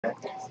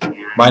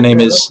My name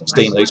is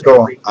Steen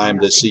Riisgaard. I'm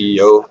the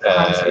CEO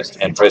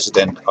and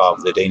president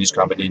of the Danish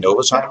company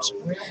Novozymes.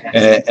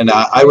 And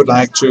I would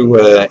like to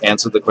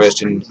answer the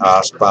question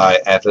asked by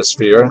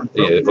Atlasphere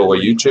over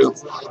YouTube.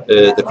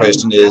 The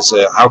question is,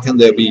 how can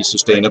there be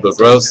sustainable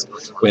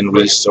growth when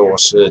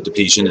resource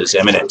depletion is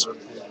imminent?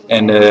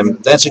 And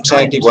that's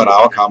exactly what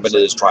our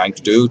company is trying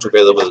to do,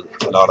 together with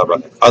a lot of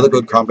other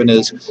good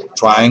companies,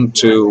 trying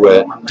to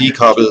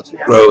decouple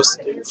growth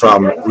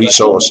from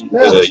resource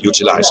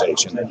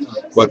utilization.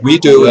 What we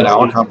do in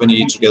our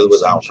company, together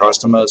with our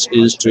customers,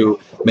 is to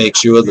make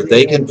sure that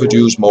they can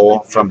produce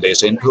more from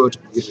less input,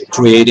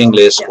 creating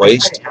less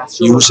waste,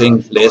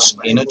 using less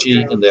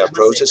energy in their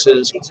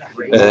processes,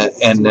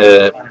 and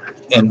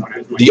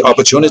the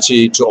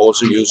opportunity to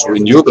also use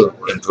renewable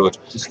input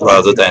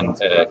rather than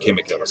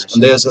chemicals.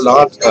 And there's a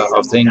lot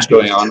of things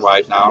going on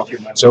right now.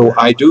 So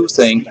I do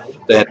think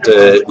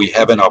that we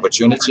have an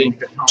opportunity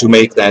to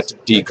make that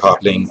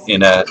decoupling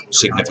in a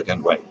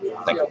significant way.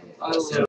 Thank you.